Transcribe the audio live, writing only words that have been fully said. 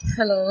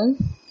Hello,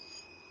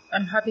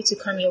 I'm happy to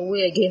come your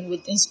way again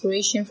with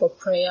inspiration for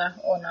prayer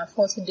on our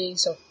 40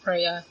 days of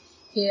prayer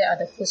here at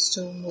the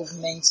Footstool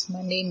Movement.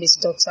 My name is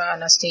Dr.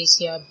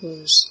 Anastasia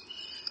Bruce.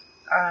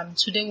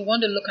 Today we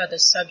want to look at the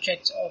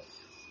subject of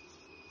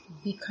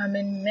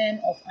becoming men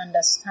of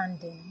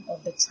understanding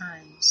of the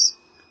times.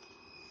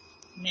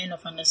 Men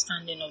of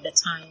understanding of the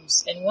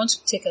times. And we want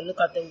to take a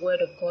look at the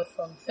word of God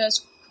from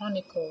First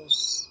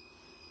Chronicles.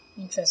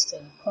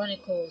 Interesting.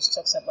 Chronicles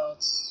talks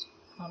about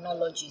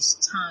chronologies,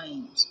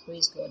 times,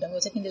 praise God. And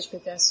we're taking the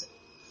scriptures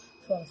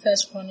from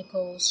First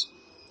Chronicles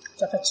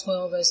chapter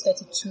 12 verse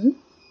 32.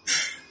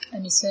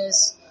 And it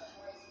says,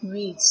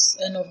 reads,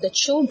 and of the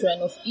children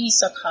of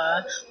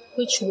Issachar,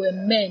 which were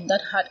men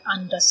that had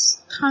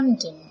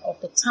understanding of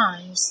the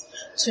times,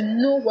 to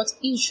know what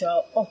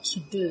Israel ought to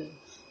do.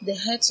 The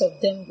heads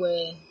of them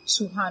were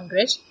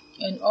 200,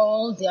 and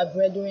all their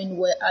brethren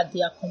were at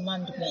their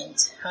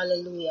commandment.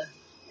 Hallelujah.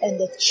 And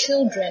the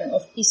children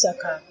of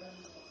Issachar,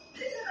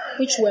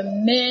 which were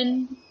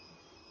men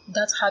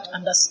that had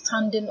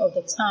understanding of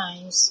the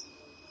times,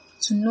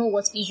 to know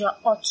what Israel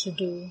ought to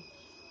do.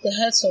 The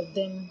heads of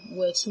them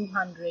were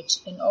 200,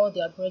 and all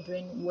their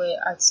brethren were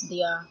at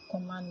their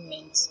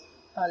commandment.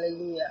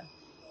 Hallelujah.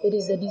 It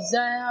is the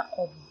desire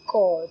of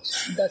God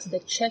that the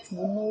church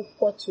will know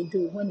what to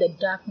do when the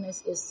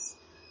darkness is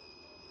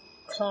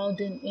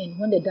clouding in,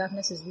 when the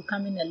darkness is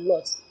becoming a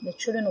lot. The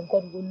children of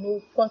God will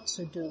know what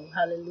to do.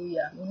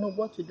 Hallelujah. Will know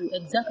what to do,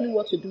 exactly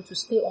what to do to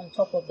stay on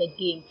top of the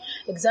game,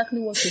 exactly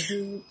what to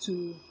do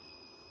to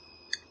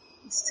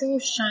still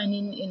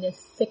shining in the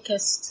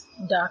thickest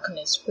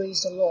darkness.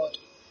 Praise the Lord.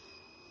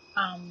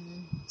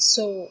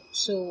 So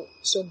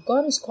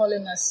God is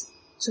calling us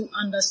to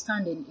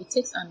understanding. It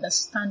takes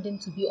understanding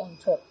to be on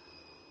top,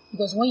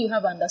 because when you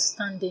have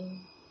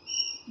understanding,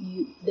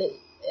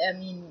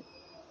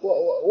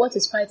 what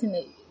is fighting,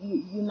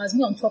 you must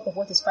be on top of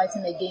what is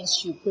fighting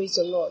against you. Praise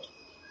the Lord.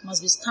 You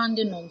must be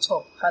standing on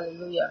top.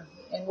 Hallelujah.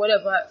 And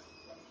whatever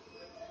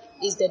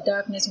is the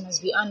darkness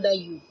must be under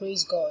you.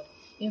 Praise God.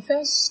 In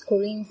 1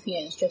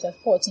 Corinthians chapter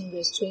 14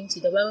 verse 20,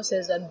 the Bible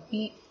says that,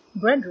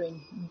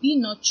 brethren, be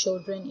not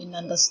children in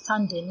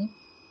understanding,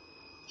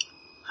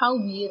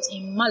 howbeit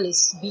in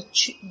malice be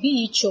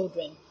ye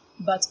children,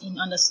 but in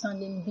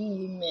understanding be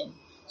ye men.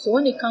 So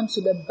when it comes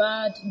to the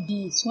bad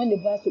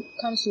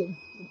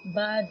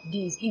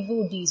deeds,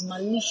 evil deeds,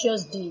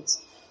 malicious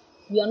deeds,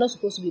 we are not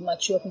supposed to be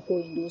mature people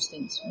in those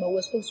things, but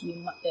we're supposed to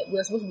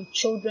be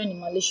children in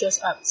malicious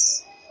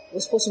acts.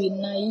 We're supposed to be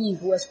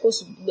naive. We're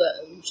supposed to be,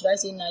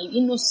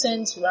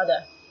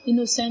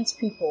 innocent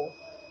people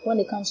when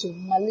it comes to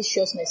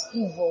maliciousness,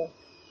 evil.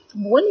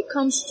 But when it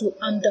comes to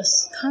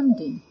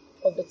understanding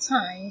of the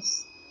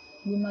times,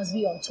 we must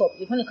be on top.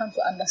 When it comes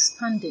to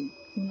understanding,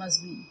 we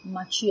must be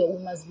mature,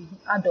 we must be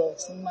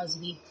adults, we must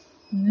be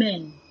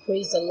men,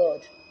 praise the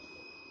Lord,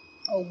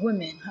 or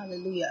women,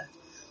 hallelujah.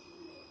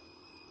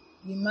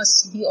 We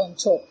must be on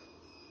top.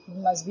 We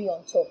must be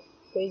on top,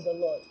 praise the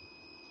Lord.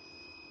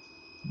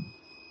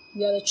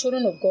 We are the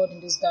children of God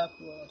in this dark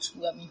world.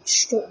 We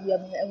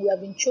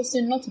have been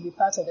chosen not to be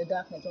part of the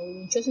darkness, but we've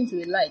been chosen to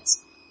be light.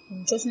 We've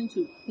been chosen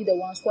to be the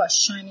ones who are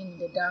shining in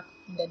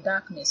the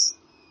darkness.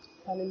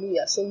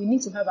 Hallelujah. So we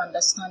need to have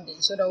understanding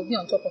so that we'll be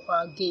on top of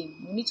our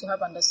game. We need to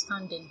have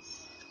understanding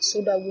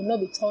so that we'll not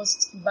be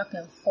tossed back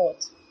and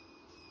forth.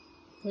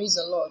 Praise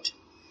the Lord.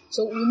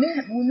 So we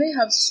may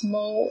have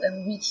small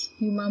and weak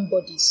human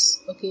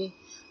bodies, okay?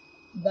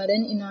 But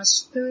then in our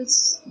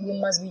spirits, we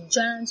must be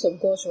giants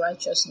of God's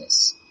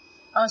righteousness.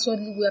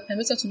 Outwardly, we are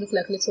permitted to look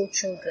like little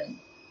children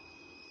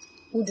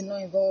who do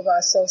not involve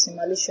ourselves in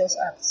malicious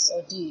acts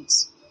or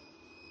deeds.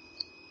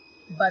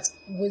 But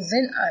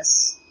within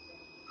us,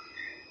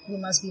 we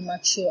must be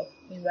mature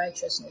in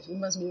righteousness. We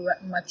must be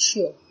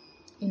mature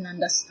in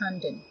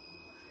understanding.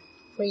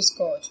 Praise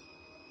God.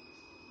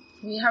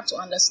 We have to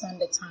understand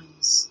the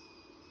times.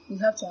 We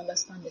have to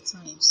understand the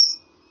times.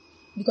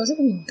 Because if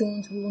we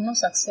don't, we will not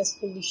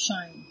successfully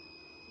shine.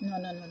 No.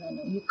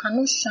 You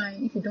cannot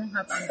shine if you don't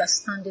have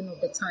understanding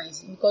of the times.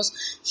 Because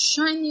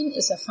shining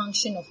is a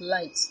function of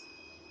light.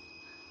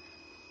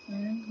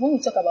 When we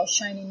talk about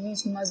shining, it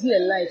means we must be a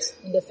light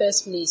in the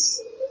first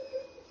place.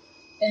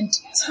 And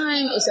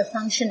time is a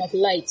function of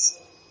light.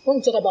 When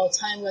we talk about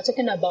time, we're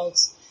talking about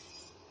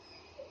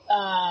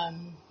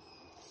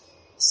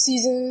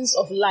seasons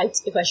of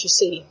light, if I should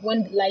say.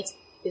 When light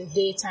is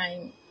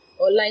daytime,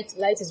 or light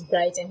is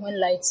bright, and when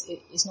light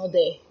is not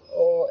there,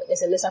 or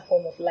there's a lesser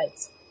form of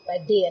light,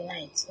 like day and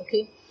night,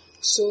 okay?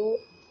 So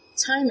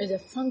time is a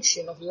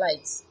function of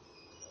light,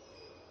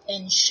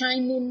 and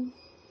shining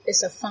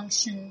is a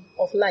function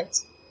of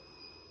light.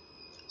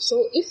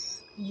 So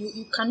if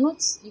you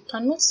cannot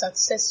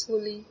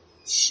successfully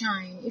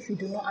shine if you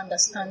do not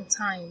understand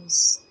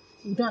times,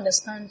 you don't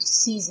understand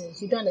seasons,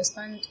 you don't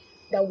understand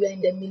that we are in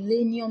the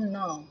millennium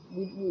now.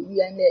 We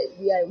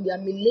are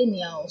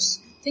millennials.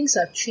 Things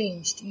have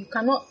changed. You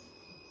cannot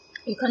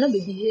be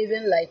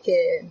behaving like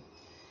a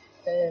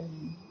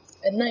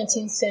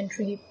 19th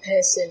century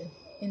person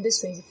in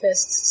this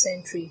 21st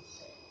century.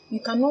 you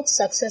cannot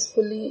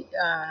successfully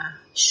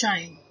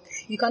shine.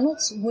 You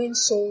cannot win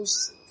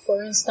souls,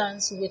 for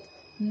instance, with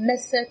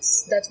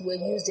methods that were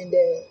used in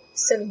the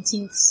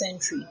 17th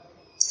century.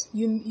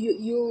 You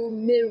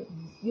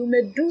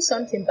may do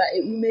something, but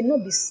you may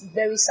not be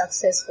very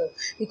successful,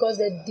 because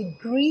the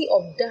degree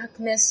of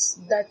darkness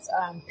that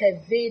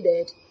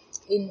pervaded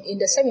in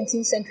the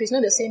 17th century is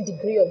not the same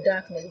degree of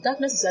darkness.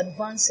 Darkness is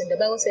advancing. The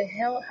Bible says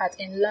hell had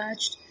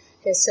enlarged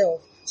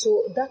herself.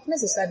 So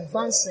darkness is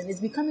advancing. It's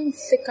becoming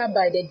thicker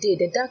by the day.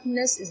 The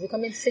darkness is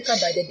becoming thicker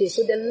by the day.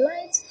 So the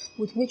light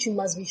with which you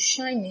must be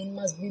shining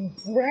must be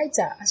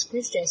brighter as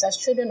Christians, as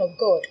children of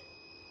God.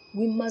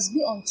 We must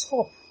be on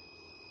top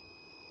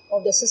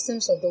of the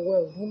systems of the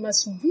world.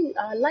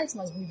 Our light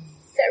must be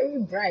very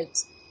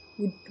bright.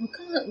 We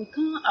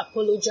can't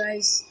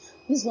apologize.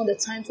 This is not the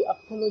time to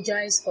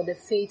apologize for the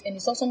faith, and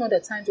it's also not the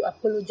time to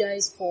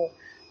apologize for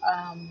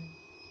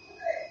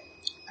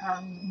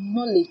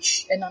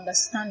knowledge and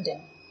understanding.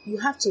 You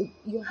have to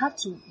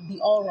be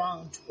all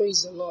round.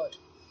 Praise the Lord.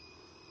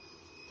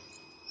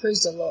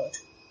 Praise the Lord.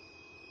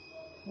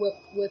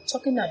 We're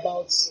talking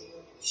about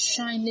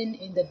shining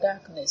in the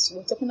darkness.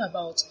 We're talking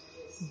about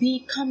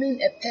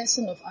becoming a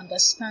person of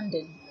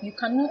understanding. You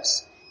cannot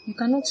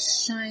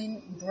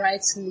shine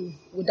brightly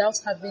without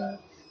having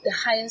the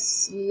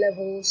highest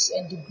levels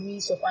and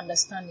degrees of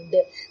understanding.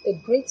 The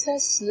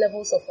greatest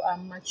levels of our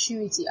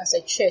maturity as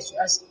a church,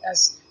 as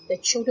the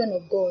children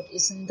of God,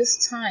 is in this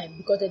time,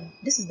 because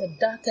this is the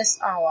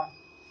darkest hour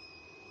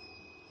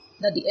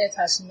that the earth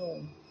has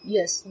known.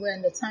 Yes, we're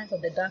in the time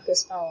of the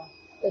darkest hour.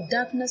 The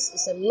darkness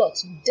is a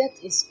lot.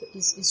 Death is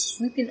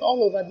sweeping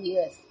all over the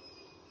earth.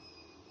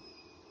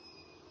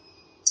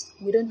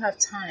 We don't have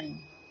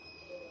time.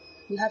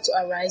 We have to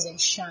arise and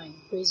shine.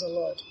 Praise the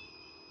Lord.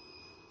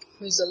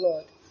 Praise the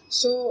Lord.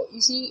 So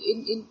you see,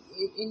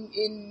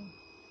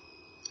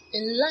 in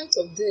light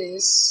of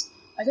this,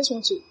 I just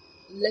want to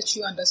let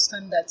you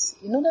understand that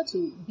in order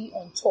to be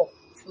on top,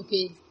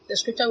 okay, the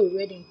scripture we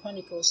read in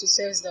Chronicles, it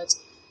says that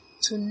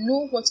to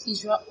know what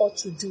Israel ought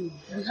to do,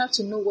 we have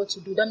to know what to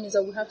do. That means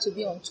that we have to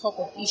be on top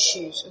of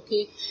issues,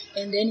 okay?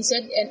 And then he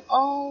said, and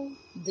all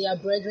their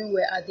brethren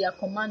were at their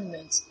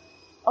commandment.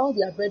 All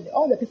their brethren,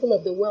 all the people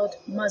of the world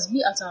must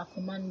be at our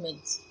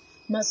commandment.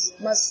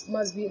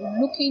 Must be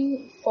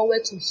looking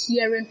forward to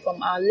hearing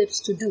from our lips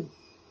to do.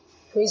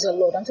 Praise the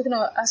Lord. I'm talking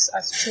about us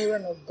as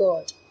children of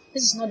God.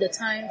 This is not the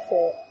time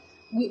for,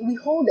 we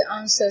hold the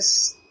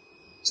answers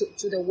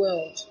to the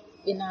world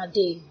in our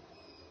day.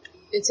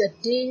 It's a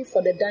day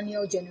for the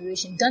Daniel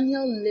generation.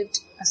 Daniel lived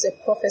as a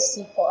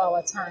prophecy for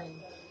our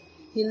time.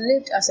 He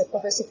lived as a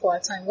prophecy for our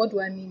time. What do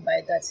I mean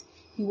by that?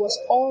 He was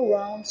all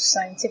round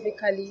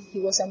scientifically. He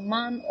was a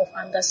man of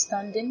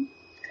understanding.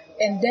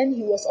 And then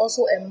he was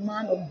also a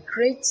man of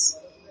great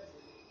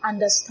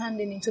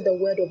understanding into the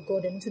word of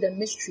God and into the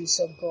mysteries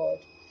of God.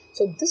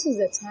 So this is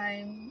the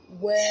time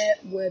where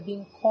we're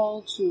being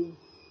called to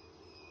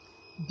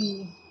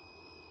be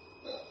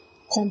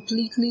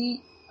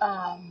completely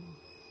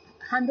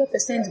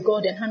 100%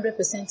 God and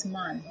 100%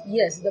 man.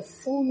 Yes, the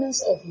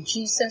fullness of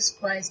Jesus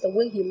Christ, the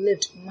way he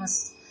lived,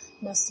 must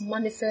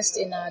manifest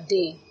in our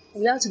day.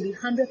 We have to be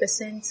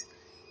 100%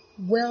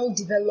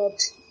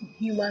 well-developed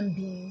human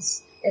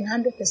beings and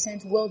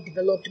 100%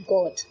 well-developed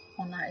God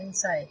on our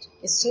inside.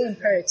 It's so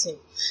imperative.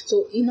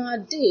 So in our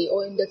day,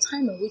 or in the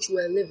time in which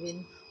we're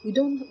living,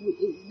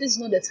 this is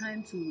not the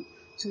time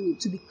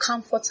to be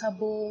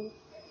comfortable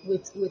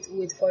with,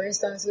 for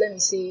instance, let me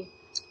say,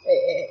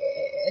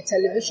 a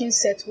television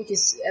set, which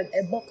is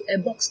a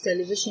box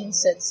television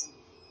set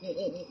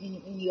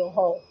in your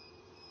hall.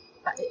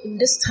 In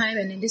this time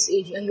and in this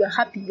age, and you are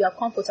happy, you are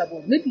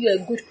comfortable. Maybe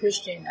you're a good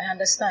Christian. I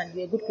understand.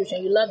 You're a good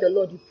Christian. You love the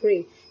Lord. You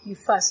pray. You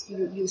fast.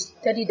 You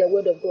study the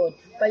word of God.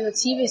 But your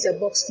TV is a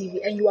box TV,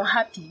 and you are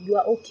happy. You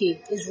are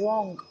okay. It's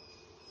wrong.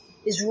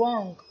 It's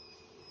wrong.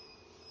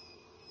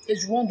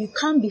 It's wrong. You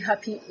can't be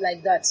happy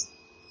like that,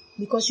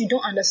 because you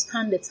don't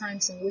understand the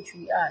times in which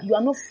we are. You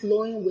are not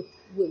flowing with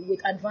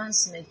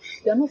advancement.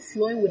 You are not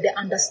flowing with the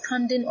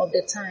understanding of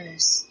the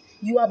times.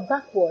 You are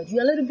backward. You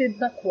are a little bit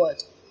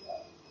backward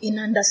in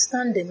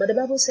understanding. But the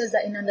Bible says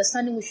that in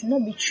understanding we should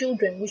not be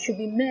children, we should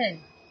be men.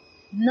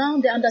 Now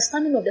the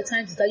understanding of the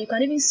times is that you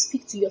can even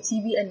speak to your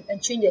TV and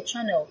change a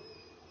channel.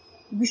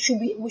 We should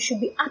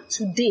be up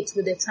to date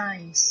with the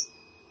times,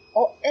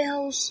 or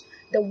else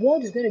the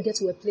world is going to get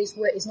to a place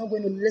where it's not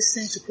going to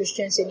listen to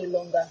Christians any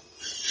longer,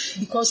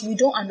 because we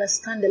don't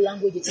understand the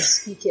language it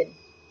is speaking.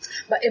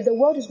 But if the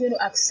world is going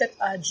to accept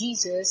our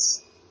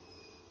Jesus,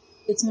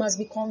 it must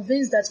be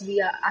convinced that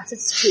we are at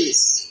its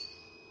place.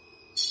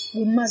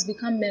 We must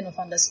become men of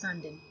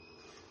understanding.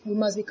 We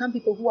must become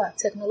people who are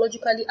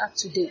technologically up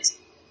to date.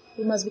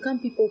 We must become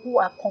people who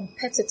are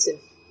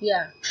competitive.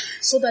 Yeah.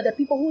 So that the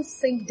people who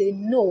think they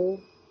know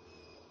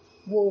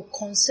will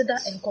consider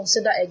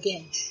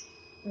again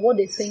what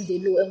they think they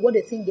know and what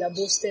they think they are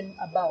boasting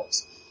about.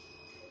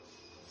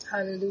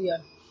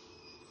 Hallelujah.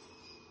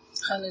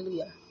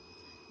 Hallelujah.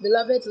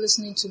 Beloved,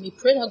 listening to me,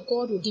 pray that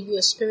God will give you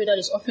a spirit that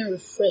is often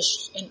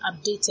refreshed and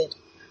updated.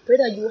 Pray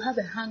that you will have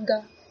a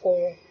hunger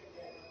for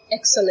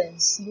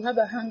excellence. You have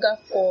a hunger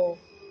for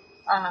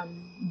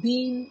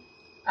being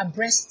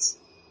abreast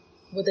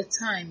with the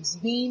times,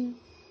 being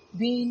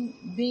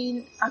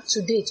up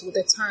to date with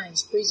the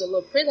times. Praise the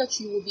Lord. Pray that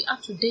you will be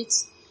up to date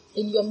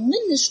in your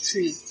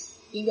ministry.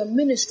 In your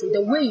ministry,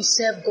 the way you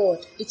serve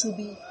God, it will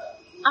be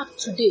up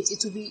to date.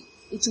 It will be.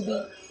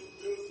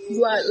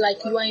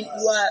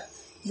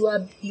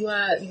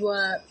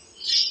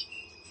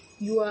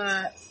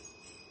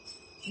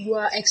 You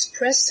are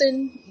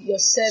expressing your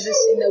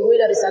service in a way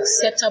that is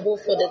acceptable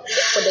for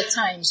the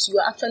times. You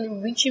are actually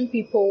reaching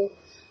people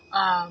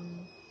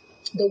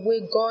the way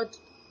God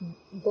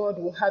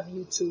will have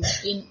you to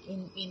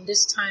in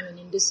this time and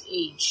in this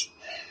age.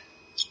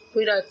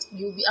 Pray that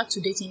you'll be up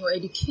to date in your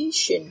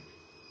education.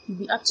 You'll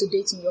be up to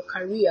date in your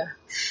career.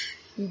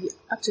 You'll be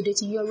up to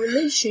date in your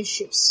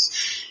relationships.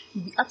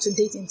 You'll be up to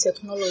date in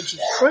technology.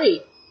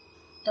 Pray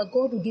that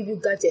God will give you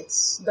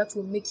gadgets that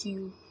will make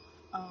you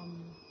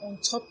on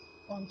top.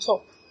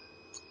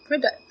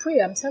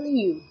 Pray, I'm telling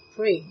you,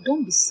 pray.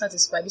 Don't be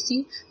satisfied. You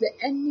see, the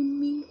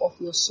enemy of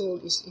your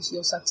soul is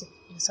your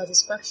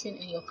satisfaction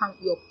and your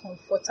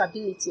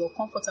comfortability or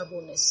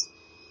comfortableness.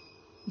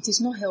 It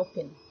is not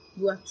helping.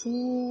 You are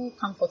too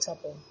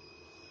comfortable.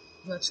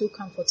 You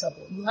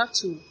have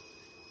to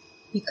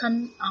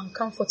become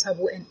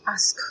uncomfortable and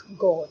ask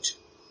God.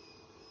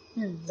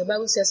 The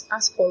Bible says,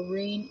 ask for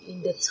rain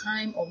in the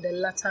time of the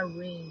latter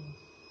rain.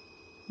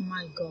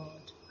 My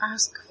God.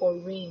 Ask for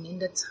rain in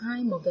the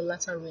time of the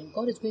latter rain.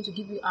 God is going to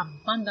give you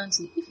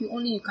abundantly if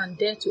you can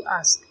dare to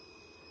ask.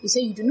 He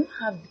said you do not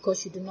have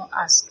because you do not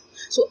ask.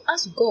 So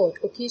ask God,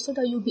 okay, so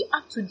that you'll be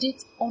up to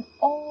date on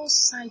all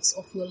sides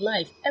of your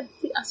life,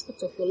 every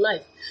aspect of your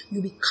life.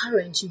 You'll be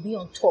current, you'll be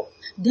on top.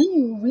 Then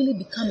you really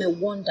become a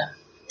wonder.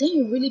 Then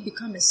you really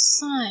become a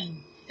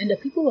sign. And the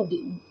people of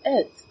the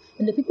earth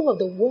and the people of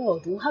the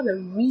world will have a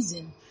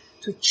reason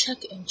to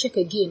check and check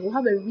again. We'll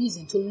have a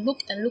reason to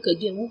look and look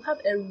again. We'll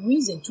have a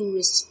reason to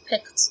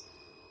respect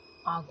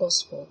our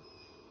gospel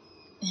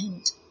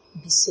and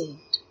be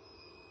saved.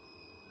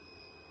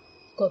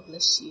 God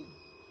bless you.